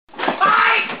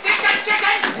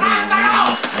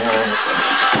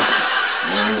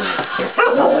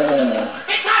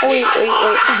Wait.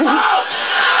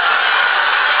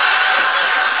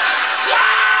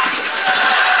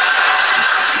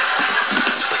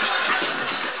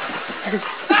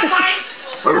 That's fine.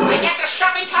 We get the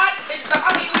shopping cart, it's the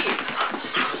puppy leaves.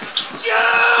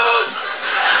 Juice!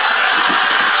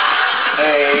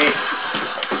 Hey.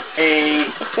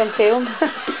 It's been filmed. I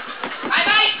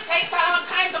might take a long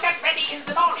time to get ready in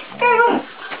the morning. Juice!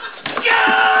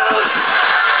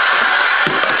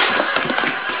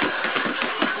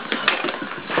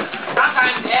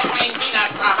 Sometimes airplane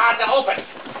peanuts are hard to open.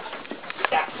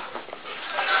 Yeah.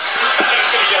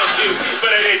 But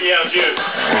I didn't yell juice.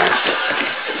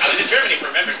 I was in Germany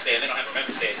for Remembrance Day, and they don't have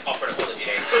Remembrance Day. It's offered apology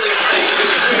day. I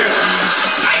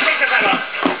take the time off.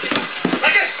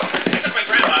 Like this. I took my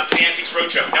grandma to the Antiques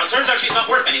Roadshow. Now, it turns out she's not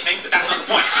worth anything, but that's not the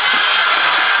point.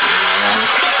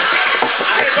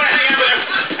 I just want to hang out with her.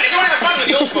 And if you want to have fun with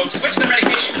the old folks, switch their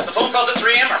medication, because the phone calls at 3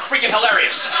 a.m. are freaking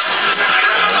hilarious. And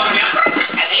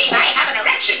they might have an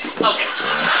erection. Okay.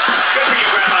 Good for you,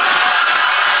 Grandma.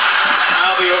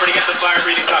 I'll be over to get the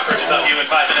fire-breathing cockroaches off you in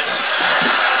 5 minutes.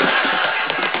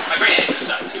 My great aunt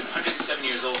died, too. 107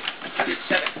 years old.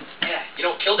 107? Yeah. You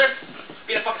know what killed her?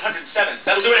 Being a fucking 107.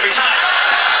 That'll do it every time.